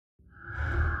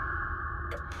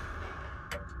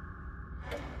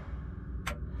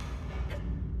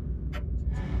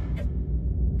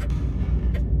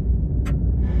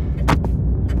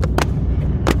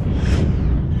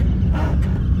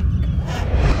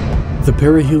The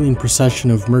perihelion precession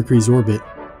of Mercury's orbit,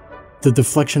 the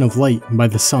deflection of light by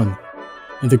the Sun,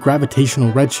 and the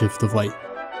gravitational redshift of light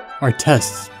are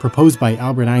tests proposed by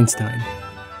Albert Einstein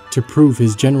to prove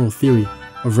his general theory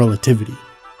of relativity,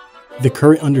 the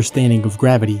current understanding of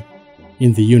gravity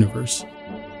in the universe.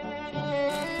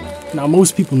 Now,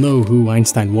 most people know who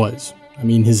Einstein was. I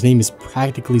mean, his name is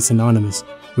practically synonymous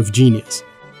with genius,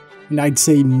 and I'd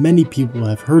say many people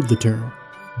have heard the term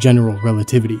General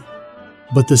Relativity.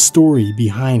 But the story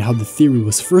behind how the theory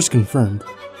was first confirmed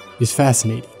is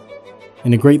fascinating,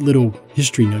 and a great little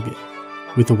history nugget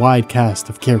with a wide cast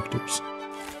of characters.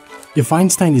 If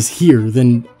Einstein is here,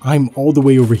 then I'm all the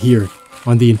way over here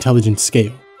on the intelligence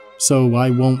scale, so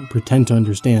I won't pretend to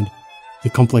understand the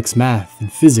complex math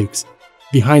and physics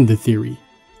behind the theory,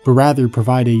 but rather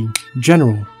provide a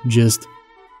general gist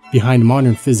behind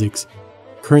modern physics'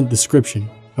 current description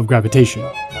of gravitation.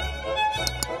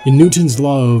 In Newton's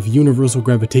law of universal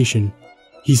gravitation,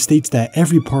 he states that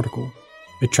every particle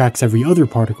attracts every other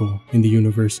particle in the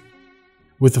universe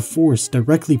with a force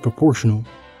directly proportional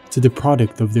to the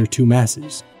product of their two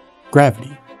masses,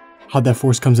 gravity. How that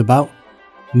force comes about,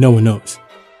 no one knows,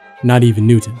 not even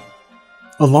Newton.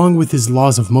 Along with his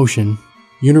laws of motion,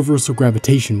 universal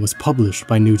gravitation was published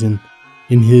by Newton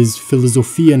in his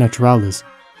Philosophia Naturalis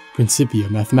Principia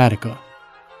Mathematica,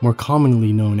 more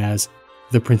commonly known as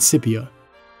the Principia,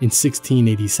 in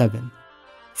 1687.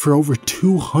 For over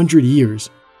 200 years,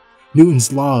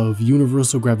 Newton's law of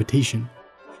universal gravitation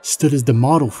stood as the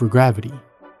model for gravity,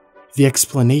 the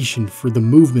explanation for the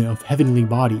movement of heavenly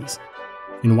bodies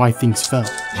and why things fell.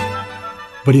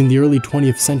 But in the early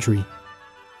 20th century,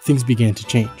 things began to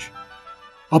change.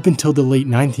 Up until the late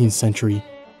 19th century,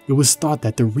 it was thought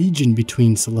that the region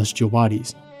between celestial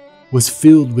bodies was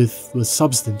filled with a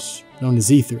substance known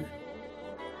as ether,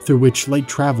 through which light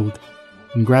traveled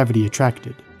and gravity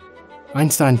attracted.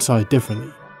 Einstein saw it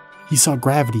differently. He saw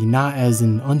gravity not as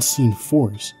an unseen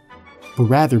force, but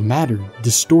rather matter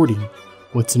distorting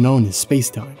what's known as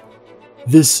space-time.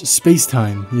 This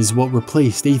space-time is what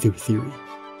replaced ether theory.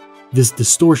 This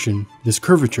distortion, this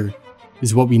curvature,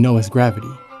 is what we know as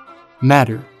gravity.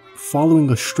 Matter, following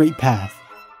a straight path,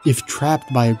 if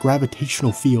trapped by a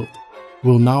gravitational field,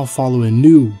 will now follow a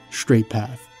new straight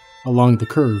path along the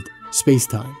curved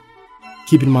space-time.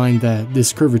 Keep in mind that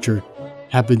this curvature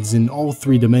happens in all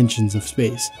three dimensions of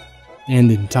space and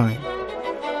in time.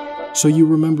 So you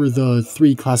remember the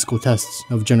three classical tests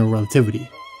of general relativity: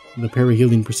 the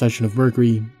perihelion precession of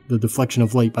Mercury, the deflection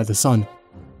of light by the Sun,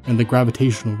 and the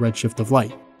gravitational redshift of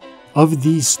light. Of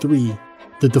these three,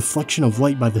 the deflection of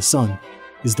light by the Sun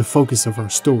is the focus of our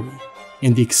story,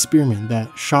 and the experiment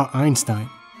that shot Einstein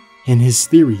and his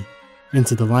theory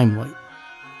into the limelight.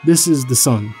 This is the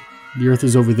Sun. The Earth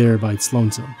is over there by its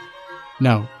lonesome.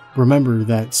 Now, remember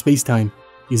that space-time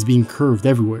is being curved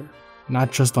everywhere,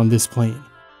 not just on this plane.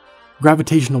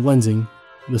 Gravitational lensing,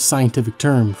 the scientific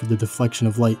term for the deflection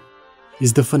of light,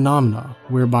 is the phenomena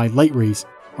whereby light rays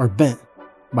are bent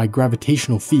by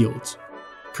gravitational fields,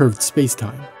 curved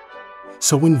space-time.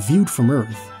 So when viewed from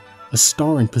Earth, a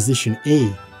star in position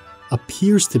A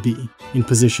appears to be in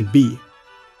position B.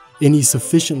 Any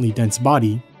sufficiently dense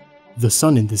body, the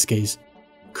Sun in this case,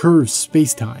 curves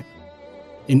space-time.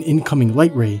 An incoming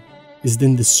light ray is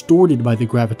then distorted by the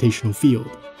gravitational field,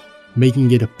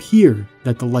 making it appear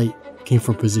that the light came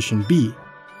from position B,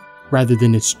 rather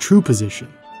than its true position,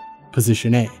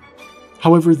 position A.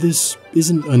 However, this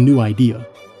isn't a new idea.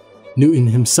 Newton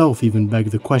himself even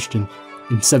begged the question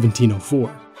in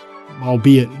 1704,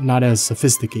 albeit not as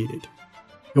sophisticated.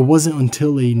 It wasn't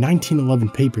until a 1911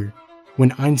 paper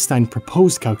when Einstein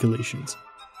proposed calculations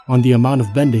on the amount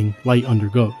of bending light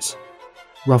undergoes,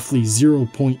 roughly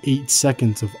 0.8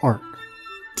 seconds of arc.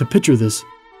 To picture this,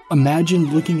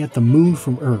 imagine looking at the moon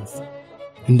from Earth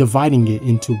and dividing it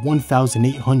into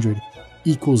 1,800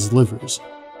 equal slivers.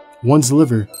 One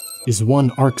sliver is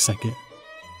 1 arc second.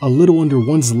 A little under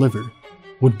one sliver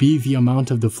would be the amount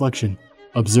of deflection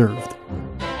observed.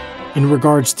 In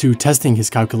regards to testing his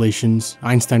calculations,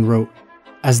 Einstein wrote,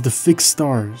 "As the fixed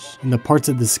stars in the parts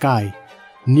of the sky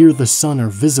near the Sun are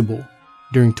visible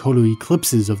during total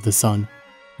eclipses of the Sun,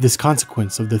 this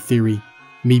consequence of the theory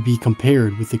may be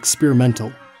compared with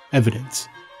experimental evidence."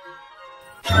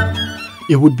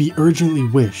 It would be urgently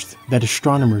wished that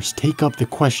astronomers take up the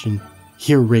question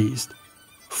here raised.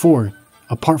 For,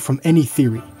 apart from any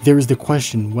theory, there is the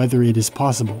question whether it is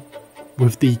possible,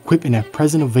 with the equipment at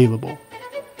present available,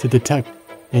 to detect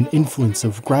an influence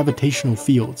of gravitational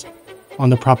fields on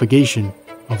the propagation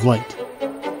of light.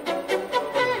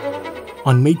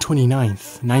 On May 29,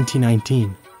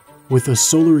 1919, with a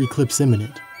solar eclipse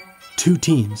imminent, two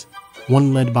teams,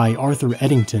 one led by Arthur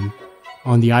Eddington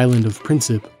on the island of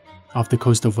Principe off the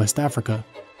coast of West Africa,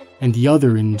 and the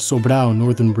other in Sobral,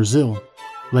 northern Brazil,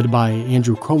 led by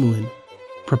Andrew Crommelin,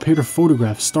 prepare to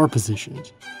photograph star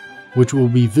positions, which will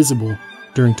be visible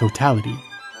during totality.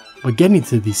 But getting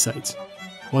to these sites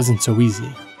wasn't so easy.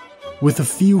 With a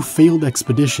few failed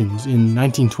expeditions in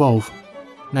 1912,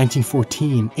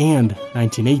 1914, and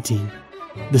 1918,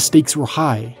 the stakes were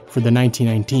high for the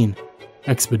 1919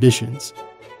 expeditions.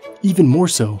 Even more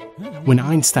so when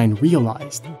Einstein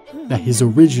realized that his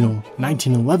original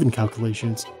 1911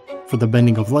 calculations for the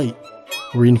bending of light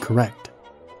were incorrect.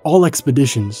 All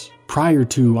expeditions prior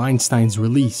to Einstein's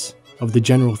release of the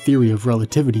General Theory of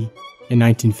Relativity in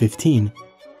 1915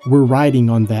 were riding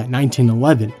on that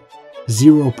 1911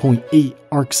 0.8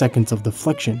 arcseconds of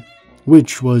deflection,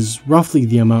 which was roughly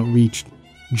the amount reached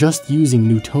just using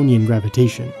Newtonian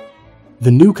gravitation.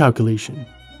 The new calculation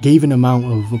gave an amount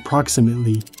of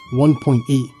approximately 1.8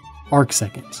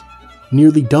 arcseconds,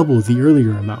 nearly double the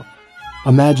earlier amount.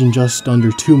 Imagine just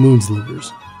under 2 moon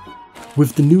slivers.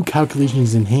 With the new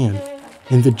calculations in hand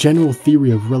and the General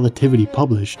Theory of Relativity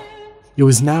published, it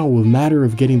was now a matter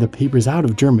of getting the papers out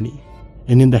of Germany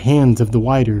and in the hands of the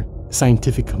wider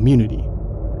scientific community.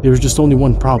 There was just only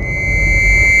one problem.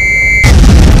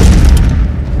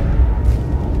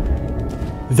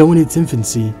 Though in its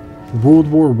infancy, World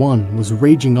War I was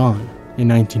raging on in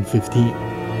 1915,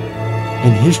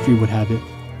 and history would have it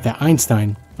that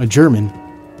Einstein, a German,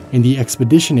 and the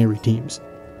expeditionary teams,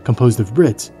 composed of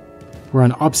Brits, were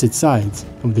on opposite sides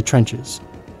of the trenches.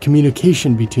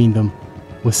 Communication between them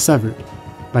was severed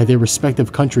by their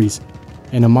respective countries'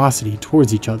 animosity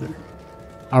towards each other.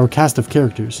 Our cast of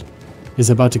characters is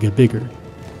about to get bigger.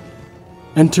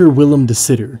 Enter Willem de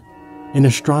Sitter, an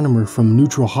astronomer from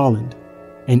neutral Holland,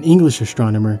 and English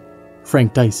astronomer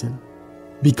Frank Dyson.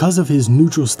 Because of his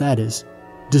neutral status,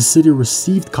 de Sitter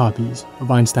received copies of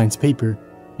Einstein's paper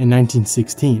in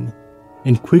 1916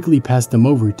 and quickly passed them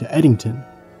over to Eddington,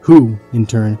 who, in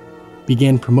turn,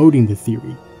 began promoting the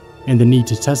theory and the need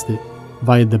to test it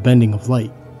via the bending of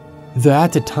light. The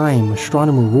at the time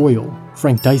Astronomer Royal,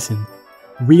 Frank Dyson,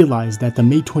 realized that the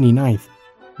May 29th,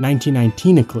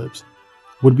 1919 eclipse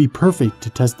would be perfect to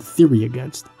test the theory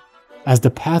against, as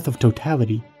the path of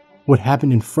totality would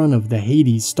happen in front of the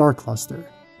Hades star cluster,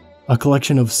 a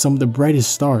collection of some of the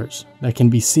brightest stars that can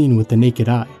be seen with the naked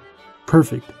eye,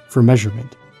 perfect for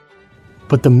measurement.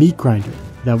 But the meat grinder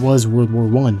that was World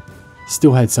War I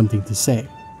still had something to say.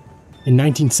 In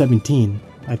 1917,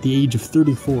 at the age of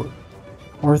 34,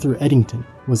 Arthur Eddington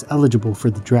was eligible for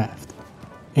the draft,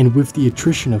 and with the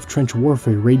attrition of trench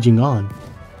warfare raging on,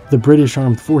 the British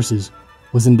Armed Forces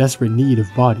was in desperate need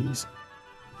of bodies.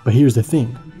 But here's the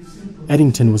thing,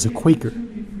 Eddington was a Quaker,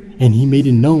 and he made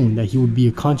it known that he would be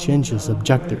a conscientious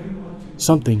objector,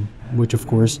 something which of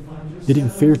course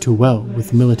didn't fare too well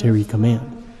with military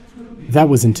command. That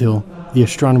was until the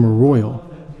Astronomer Royal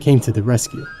came to the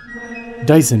rescue.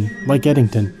 Dyson, like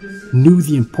Eddington, knew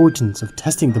the importance of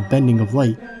testing the bending of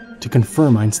light to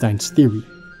confirm Einstein's theory.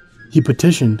 He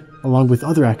petitioned, along with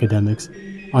other academics,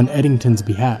 on Eddington's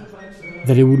behalf,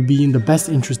 that it would be in the best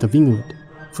interest of England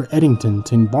for Eddington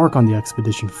to embark on the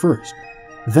expedition first,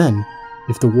 then,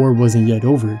 if the war wasn't yet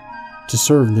over, to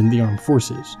serve in the armed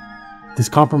forces. This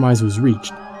compromise was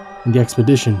reached, and the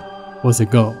expedition was a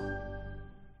go.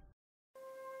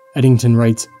 Eddington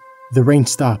writes, "The rain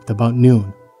stopped about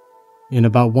noon. In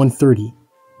about 1:30,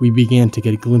 we began to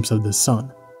get a glimpse of the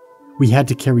sun. We had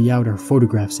to carry out our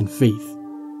photographs in faith.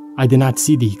 I did not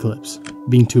see the eclipse,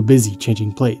 being too busy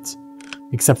changing plates,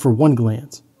 except for one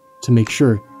glance to make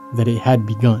sure that it had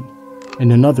begun,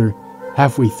 and another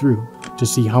halfway through to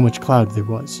see how much cloud there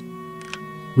was.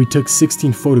 We took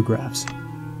 16 photographs.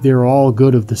 They are all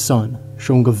good of the sun,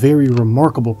 showing a very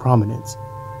remarkable prominence,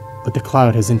 but the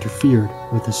cloud has interfered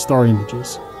with the star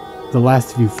images. The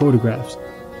last few photographs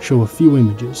show a few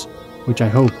images, which I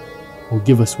hope will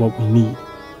give us what we need."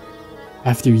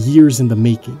 After years in the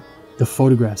making, the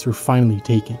photographs were finally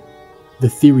taken. The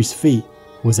theory's fate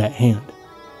was at hand.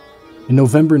 In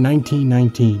November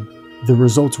 1919, the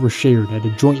results were shared at a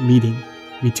joint meeting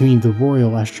between the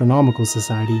Royal Astronomical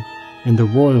Society and the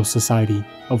Royal Society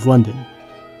of London.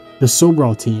 The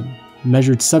Sobral team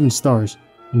measured 7 stars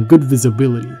in good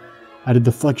visibility at a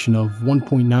deflection of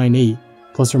 1.98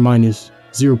 plus or minus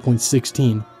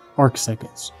 0.16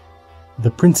 arcseconds.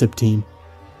 The Principe team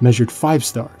measured 5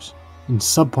 stars in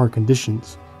subpar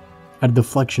conditions at a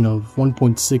deflection of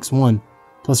 1.61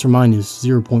 plus or minus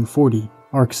 0.40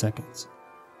 arcseconds.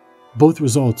 Both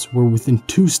results were within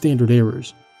 2 standard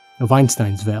errors of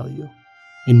Einstein's value,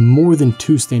 and more than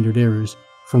 2 standard errors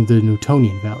from the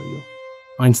Newtonian value.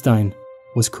 Einstein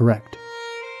was correct.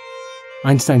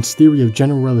 Einstein's theory of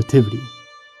general relativity,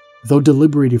 though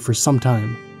deliberated for some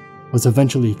time, was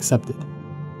eventually accepted,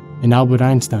 and Albert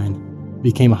Einstein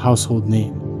became a household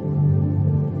name.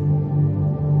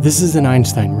 This is an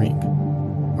Einstein ring,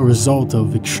 a result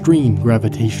of extreme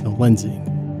gravitational lensing.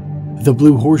 The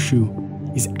blue horseshoe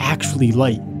is actually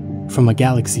light from a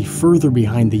galaxy further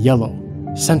behind the yellow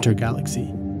center galaxy,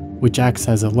 which acts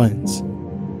as a lens.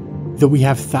 Though we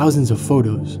have thousands of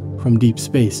photos from deep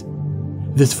space,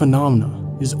 this phenomena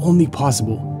is only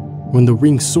possible when the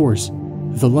ring's source,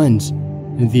 the lens,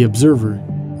 and the observer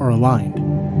are aligned.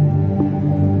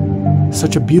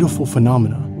 Such a beautiful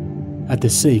phenomena, at the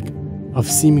sake of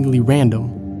seemingly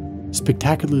random,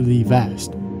 spectacularly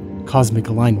vast cosmic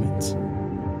alignments.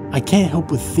 I can't help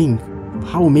but think of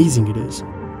how amazing it is,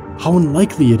 how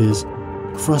unlikely it is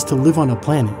for us to live on a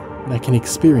planet that can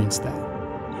experience that,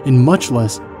 and much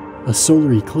less a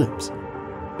solar eclipse.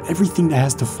 But everything that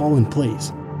has to fall in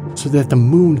place so that the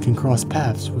moon can cross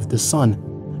paths with the sun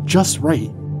just right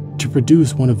to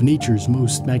produce one of nature's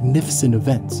most magnificent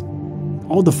events.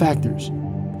 All the factors,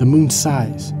 the moon's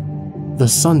size, the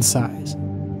sun's size,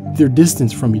 their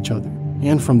distance from each other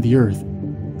and from the Earth,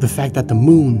 the fact that the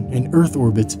moon and Earth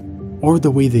orbits are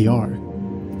the way they are,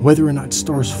 whether or not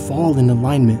stars fall in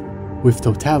alignment with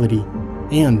totality,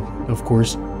 and, of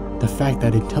course, the fact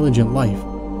that intelligent life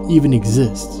even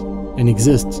exists, and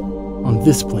exists on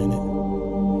this planet,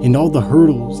 and all the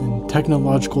hurdles and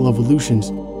technological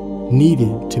evolutions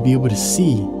needed to be able to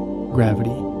see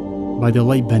gravity by the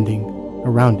light bending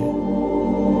around it.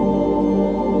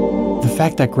 The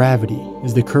fact that gravity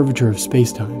is the curvature of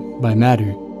space-time by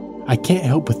matter, I can't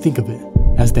help but think of it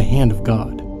as the hand of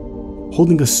God,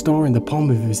 holding a star in the palm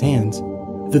of his hands,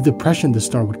 the depression the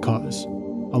star would cause,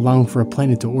 allowing for a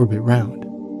planet to orbit round.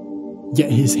 Yet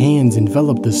his hands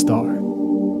envelop the star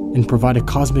and provide a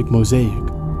cosmic mosaic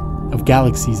of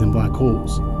galaxies and black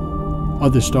holes,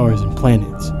 other stars and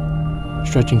planets,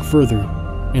 stretching further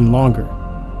and longer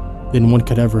than one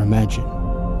could ever imagine.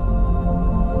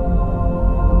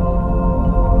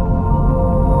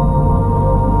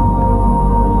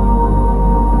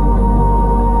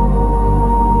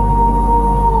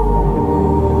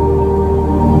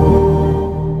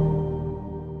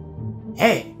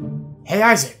 Hey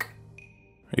Isaac.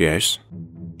 Yes?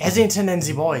 Eddington and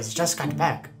the boys just got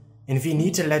back, and we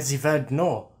need to let the world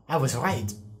know I was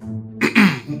right.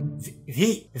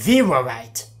 we were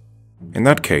right. In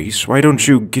that case, why don't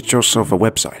you get yourself a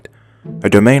website? A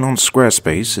domain on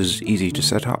Squarespace is easy to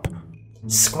set up.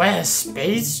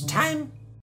 Squarespace time?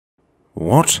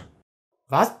 What?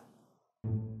 What?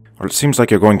 Well, it seems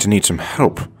like you're going to need some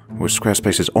help. With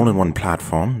Squarespace's all-in-one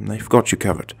platform, they've got you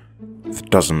covered. With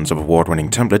dozens of award-winning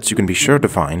templates, you can be sure to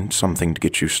find something to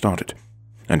get you started.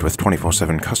 And with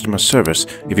 24/7 customer service,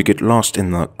 if you get lost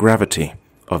in the gravity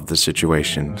of the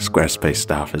situation, Squarespace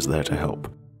staff is there to help.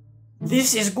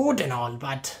 This is good and all,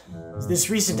 but this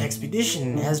recent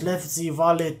expedition has left the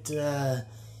wallet,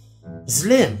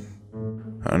 slim.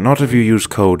 Not if you use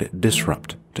code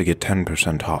DISRUPT to get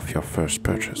 10% off your first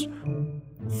purchase.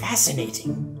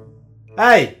 Fascinating.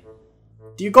 Hey,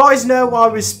 do you guys know why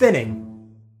we're spinning?